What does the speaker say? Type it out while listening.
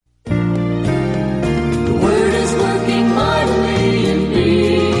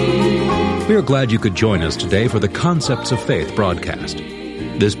We're glad you could join us today for the Concepts of Faith broadcast.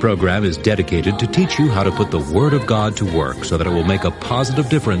 This program is dedicated to teach you how to put the Word of God to work so that it will make a positive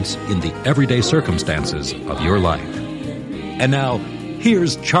difference in the everyday circumstances of your life. And now,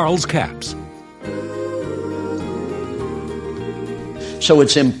 here's Charles Capps. So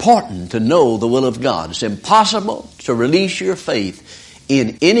it's important to know the will of God. It's impossible to release your faith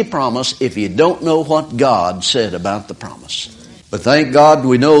in any promise if you don't know what God said about the promise. But thank God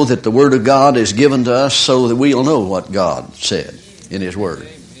we know that the Word of God is given to us so that we'll know what God said in His Word.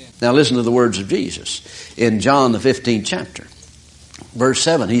 Now listen to the words of Jesus in John the 15th chapter. Verse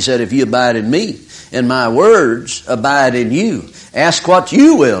 7, He said, "If you abide in me, and my words abide in you, ask what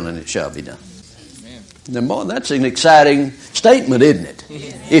you will, and it shall be done." Now, boy, that's an exciting statement, isn't it?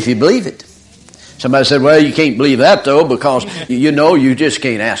 If you believe it. Somebody said, "Well, you can't believe that, though, because you just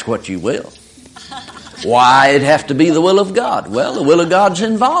can't ask what you will." Why, it'd have to be the will of God. Well, the will of God's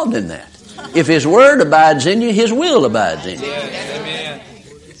involved in that. If His Word abides in you, His will abides in you. Amen.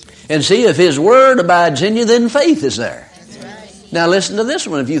 And see, if His Word abides in you, then faith is there. Now listen to this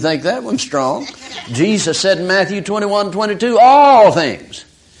one, if you think that one's strong. Jesus said in Matthew 21:22, "All things,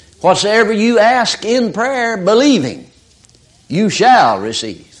 whatsoever you ask in prayer, believing, you shall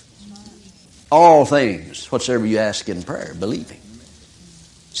receive." All things, whatsoever you ask in prayer, believing.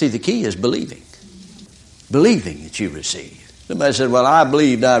 See, the key is believing. Believing that you receive. Somebody said, "Well, I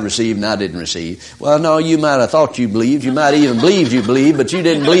believed I received and I didn't receive." Well, no, you might have thought you believed. You might even believed you believed, but you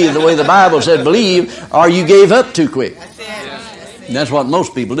didn't believe the way the Bible said believe, or you gave up too quick. And that's what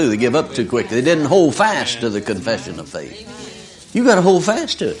most people do. They give up too quick. They didn't hold fast to the confession of faith. You got to hold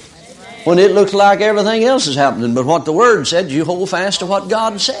fast to it. When it looks like everything else is happening, but what the Word said, you hold fast to what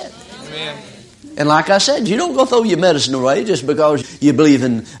God said. Amen. And like I said, you don't go throw your medicine away just because you believe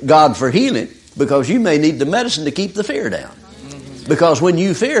in God for healing, because you may need the medicine to keep the fear down. Because when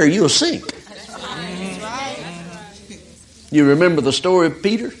you fear, you'll sink. You remember the story of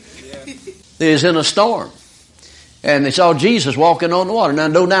Peter? He was in a storm. And they saw Jesus walking on the water. Now,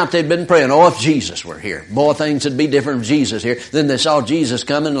 no doubt they'd been praying, "Oh, if Jesus were here. Boy, things would be different if Jesus here." Then they saw Jesus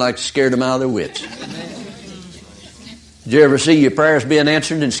coming, like scared them out of their wits. Did you ever see your prayers being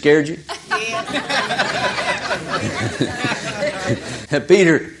answered and scared you? And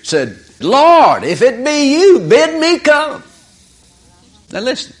Peter said, "Lord, if it be you, bid me come." Now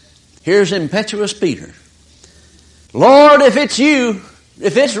listen, here's impetuous Peter. "Lord, if it's you,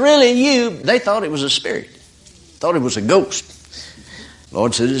 if it's really you," they thought it was a spirit. Thought it was a ghost.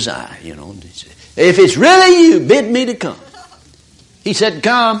 Lord said, "It's I," "If it's really you, bid me to come." He said,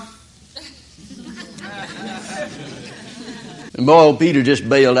 "Come." And boy, old Peter just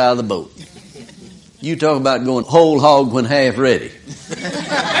bailed out of the boat. You talk about going whole hog when half ready.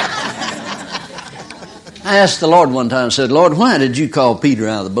 I asked the Lord one time, I said, "Lord, why did you call Peter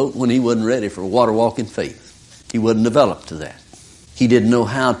out of the boat when he wasn't ready for water walking faith?" He wasn't developed to that. He didn't know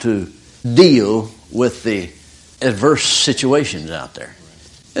how to deal with the adverse situations out there.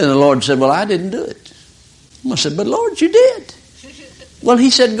 And the Lord said, "Well, I didn't do it." I said, "But Lord, you did." Well,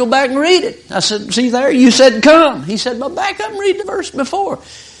 He said, "Go back and read it." I said, "See there, you said come." He said, "Well, back up and read the verse before."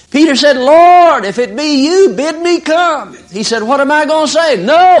 Peter said, "Lord, if it be you, bid me come." He said, "What am I going to say?"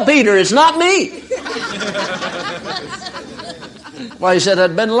 "No, Peter, it's not me." Well, he said,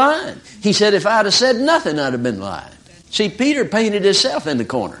 "I'd been lying." He said, "If I'd have said nothing, I'd have been lying." See, Peter painted himself in the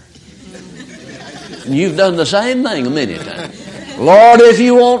corner. And you've done the same thing many times. "Lord, if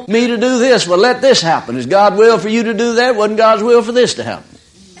you want me to do this, well, let this happen. Is God's will for you to do that? Wasn't God's will for this to happen?"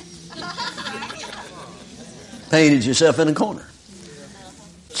 Painted yourself in a corner.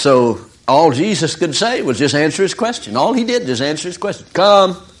 So all Jesus could say was just answer His question. All He did was answer His question.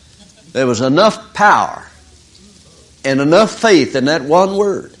 Come. There was enough power and enough faith in that one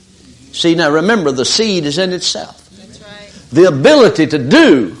word. See, now remember, the seed is in itself. That's right. The ability to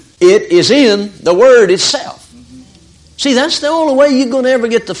do it is in the word itself. See, that's the only way you're going to ever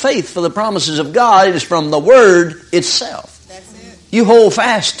get the faith for the promises of God is from the word itself. That's it. You hold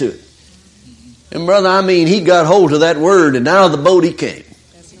fast to it. And brother, I mean, he got hold of that word and out of the boat he came.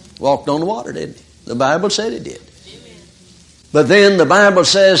 Walked on the water, didn't he? The Bible said he did. But then the Bible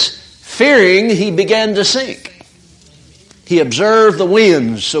says, fearing, he began to sink. He observed the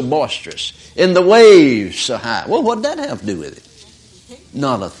winds so boisterous and the waves so high. Well, what did that have to do with it?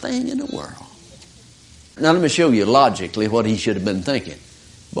 Not a thing in the world. Now let me show you logically what he should have been thinking.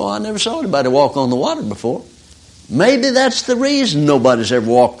 Boy, I never saw anybody walk on the water before. Maybe that's the reason nobody's ever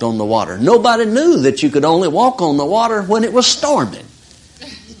walked on the water. Nobody knew that you could only walk on the water when it was storming.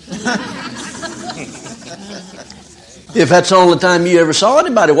 If that's the only time you ever saw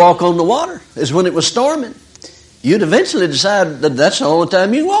anybody walk on the water is when it was storming, you'd eventually decide that that's the only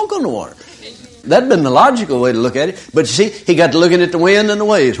time you walk on the water. That'd been the logical way to look at it. But you see, he got to looking at the wind and the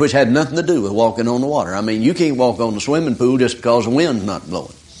waves, which had nothing to do with walking on the water. I mean, you can't walk on the swimming pool just because the wind's not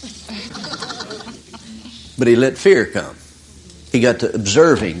blowing. But he let fear come. He got to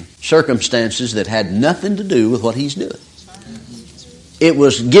observing circumstances that had nothing to do with what he's doing. It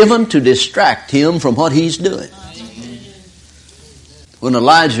was given to distract him from what he's doing. When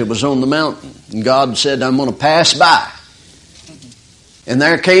Elijah was on the mountain, and God said, I'm going to pass by. And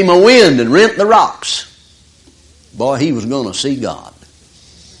there came a wind and rent the rocks. Boy, he was going to see God.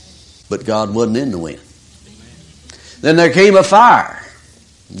 But God wasn't in the wind. Then there came a fire.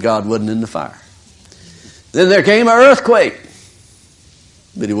 God wasn't in the fire. Then there came an earthquake.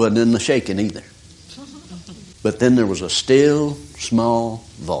 But he wasn't in the shaking either. But then there was a still, small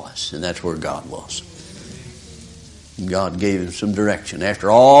voice. And that's where God was. And God gave him some direction. After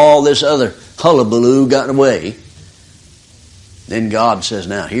all this other hullabaloo got away, then God says,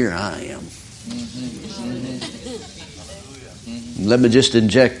 now here I am. Let me just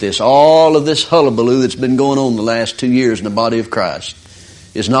inject this. All of this hullabaloo that's been going on the last 2 years in the body of Christ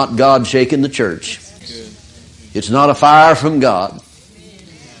is not God shaking the church. It's not a fire from God.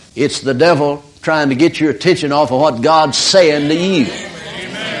 It's the devil trying to get your attention off of what God's saying to you.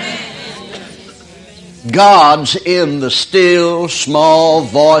 God's in the still, small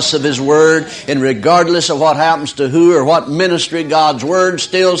voice of His Word, and regardless of what happens to who or what ministry, God's Word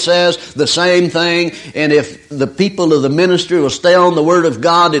still says the same thing. And if the people of the ministry will stay on the Word of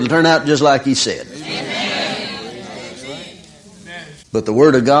God, it'll turn out just like He said. Amen. But the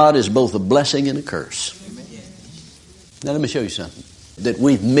Word of God is both a blessing and a curse. Now let me show you something that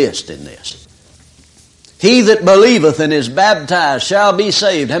we've missed in this. He that believeth and is baptized shall be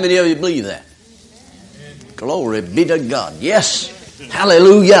saved. How many of you believe that? Glory be to God. Yes.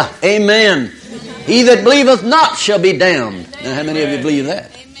 Hallelujah. Amen. He that believeth not shall be damned. Now, how many of you believe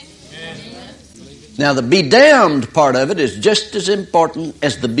that? Now, the be damned part of it is just as important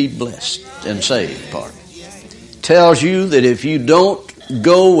as the be blessed and saved part. Tells you that if you don't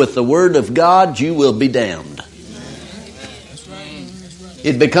go with the Word of God, you will be damned.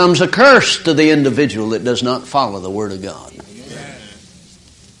 It becomes a curse to the individual that does not follow the Word of God.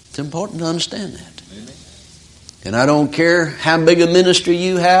 It's important to understand that. And I don't care how big a ministry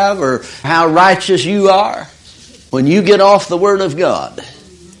you have or how righteous you are. When you get off the Word of God,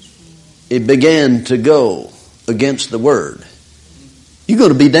 it began to go against the Word. You're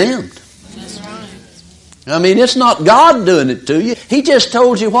going to be damned. That's right. I mean, it's not God doing it to you. He just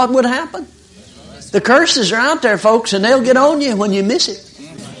told you what would happen. The curses are out there, folks, and they'll get on you when you miss it.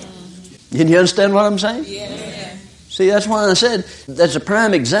 Can you understand what I'm saying? Yeah. See, that's why I said that's a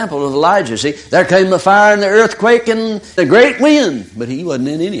prime example of Elijah. See, there came the fire and the earthquake and the great wind, but he wasn't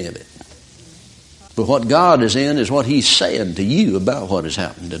in any of it. But what God is in is what He's saying to you about what has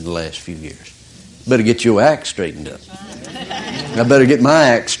happened in the last few years. Better get your act straightened up. I better get my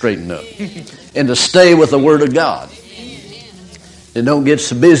act straightened up. And to stay with the Word of God. And don't get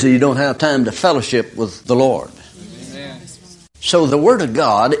so busy you don't have time to fellowship with the Lord. So the Word of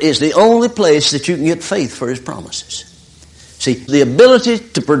God is the only place that you can get faith for His promises. See, the ability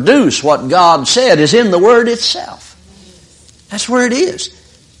to produce what God said is in the Word itself. That's where it is.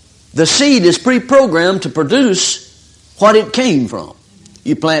 The seed is pre-programmed to produce what it came from.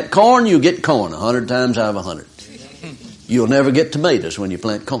 You plant corn, you get corn 100 times out of 100. You'll never get tomatoes when you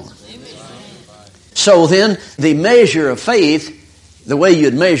plant corn. So then, the measure of faith, the way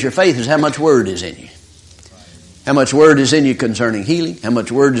you'd measure faith is how much Word is in you. How much Word is in you concerning healing? How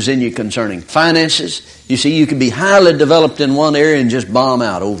much Word is in you concerning finances? You see, you can be highly developed in one area and just bomb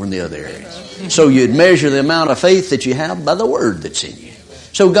out over in the other area. So you'd measure the amount of faith that you have by the Word that's in you.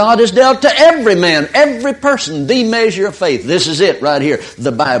 So God has dealt to every man, every person, the measure of faith. This is it right here,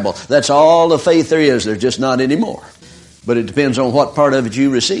 the Bible. That's all the faith there is. There's just not any more. But it depends on what part of it you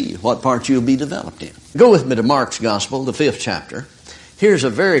receive, what part you'll be developed in. Go with me to Mark's Gospel, the 5th chapter. Here's a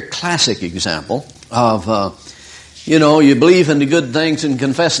very classic example of... you believe in the good things and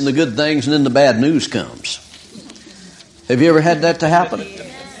confessing the good things, and then the bad news comes. Have you ever had that to happen?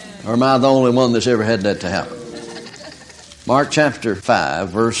 Or am I the only one that's ever had that to happen? Mark chapter 5,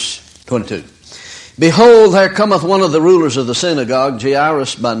 verse 22. Behold, there cometh one of the rulers of the synagogue,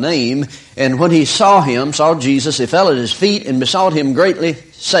 Jairus by name, and when he saw Jesus, he fell at his feet and besought him greatly,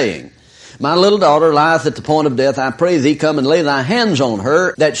 saying, My little daughter lieth at the point of death. I pray thee, come and lay thy hands on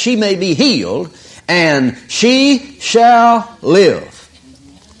her, that she may be healed, and she shall live.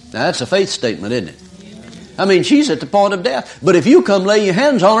 Now that's a faith statement, isn't it? I mean, she's at the point of death. But if you come lay your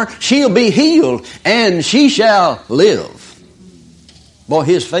hands on her, she'll be healed, and she shall live. Boy,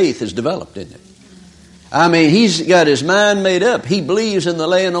 his faith is developed, isn't it? I mean, he's got his mind made up. He believes in the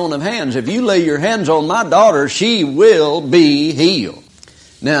laying on of hands. If you lay your hands on my daughter, she will be healed.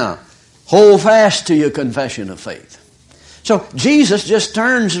 Now, hold fast to your confession of faith. So Jesus just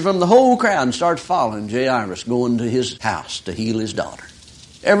turns from the whole crowd and starts following Jairus, going to his house to heal his daughter.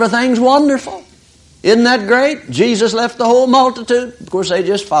 Everything's wonderful. Isn't that great? Jesus left the whole multitude. Of course, they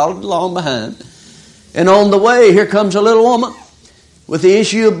just followed along behind. And on the way, here comes a little woman with the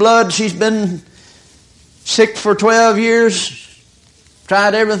issue of blood. She's been sick for 12 years,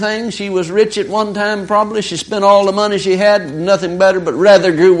 tried everything. She was rich at one time probably. She spent all the money she had, nothing better, but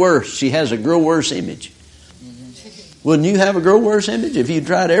rather grew worse. She has a grow worse image. Wouldn't you have a grow worse image if you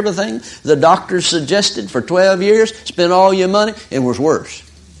tried everything the doctors suggested for 12 years, spent all your money, and was worse?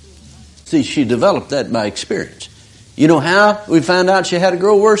 See, she developed that by experience. You know how we found out she had a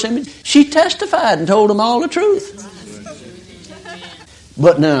grow worse image? She testified and told them all the truth.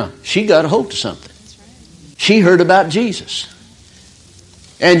 But now, she got a hold of something. She heard about Jesus.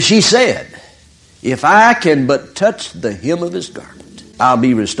 And she said, if I can but touch the hem of his garment, I'll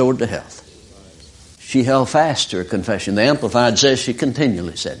be restored to health. She held fast to her confession. The Amplified says she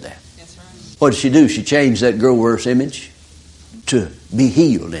continually said that. That's right. What did she do? She changed that grow worse image to be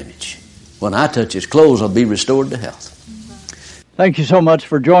healed image. When I touch his clothes, I'll be restored to health. Thank you so much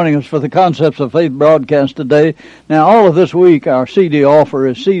for joining us for the Concepts of Faith broadcast today. Now, all of this week, our CD offer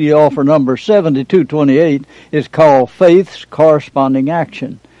is CD offer number 7228. Is called Faith's Corresponding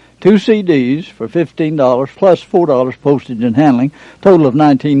Action. 2 CDs for $15 plus $4 postage and handling, total of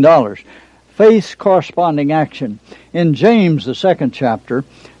 $19. Faith's Corresponding Action. In James, the 2nd chapter,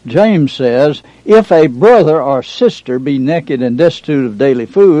 James says, if a brother or sister be naked and destitute of daily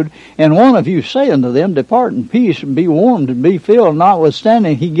food, and one of you say unto them, depart in peace, and be warmed, and be filled,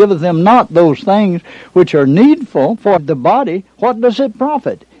 notwithstanding he giveth them not those things which are needful for the body, what does it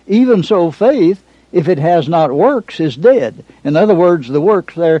profit? Even so faith, if it has not works, is dead. In other words, the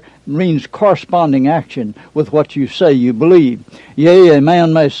works there means corresponding action with what you say you believe. Yea, a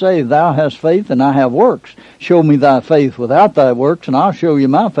man may say, thou hast faith and I have works. Show me thy faith without thy works, and I'll show you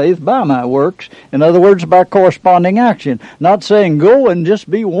my faith by my works. In other words, by corresponding action. Not saying go and just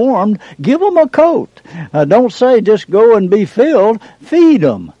be warmed. Give them a coat. Don't say just go and be filled. Feed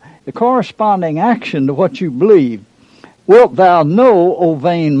them. The corresponding action to what you believe. Wilt thou know, O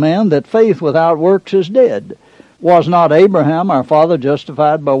vain man, that faith without works is dead? Was not Abraham our father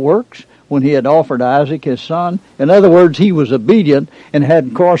justified by works when he had offered Isaac his son? In other words, he was obedient and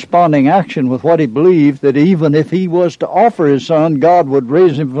had corresponding action with what he believed, that even if he was to offer his son, God would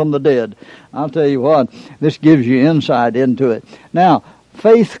raise him from the dead. I'll tell you what, this gives you insight into it. Now,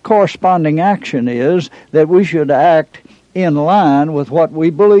 faith corresponding action is that we should act in line with what we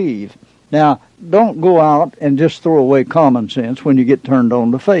believe. Now, don't go out and just throw away common sense when you get turned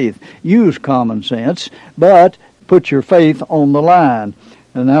on to faith. Use common sense, but put your faith on the line.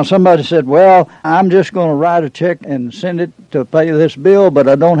 And now somebody said, well, I'm just going to write a check and send it to pay this bill, but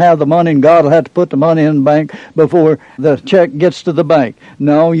I don't have the money, and God will have to put the money in the bank before the check gets to the bank.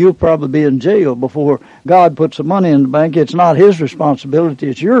 No, you'll probably be in jail before God puts the money in the bank. It's not his responsibility,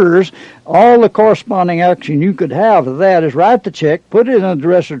 it's yours. All the corresponding action you could have of that is write the check, put it in a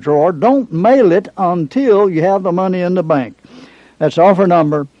dresser drawer, don't mail it until you have the money in the bank. That's offer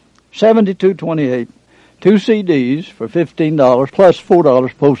number 7228. 2 CDs for $15 plus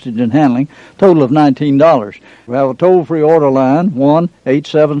 $4 postage and handling, total of $19. We have a toll-free order line,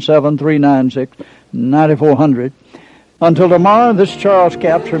 1-877-396-9400. Until tomorrow, this is Charles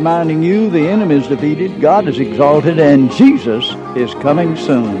Capps reminding you the enemy is defeated, God is exalted, and Jesus is coming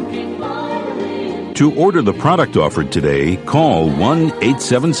soon. To order the product offered today, call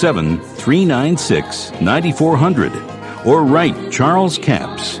 1-877-396-9400 or write Charles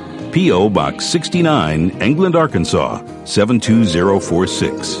Capps, P.O. Box 69, England, Arkansas,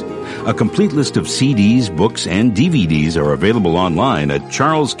 72046. A complete list of CDs, books, and DVDs are available online at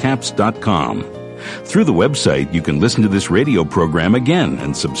charlescapps.com. Through the website, you can listen to this radio program again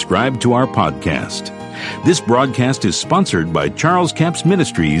and subscribe to our podcast. This broadcast is sponsored by Charles Capps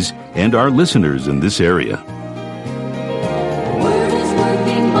Ministries and our listeners in this area.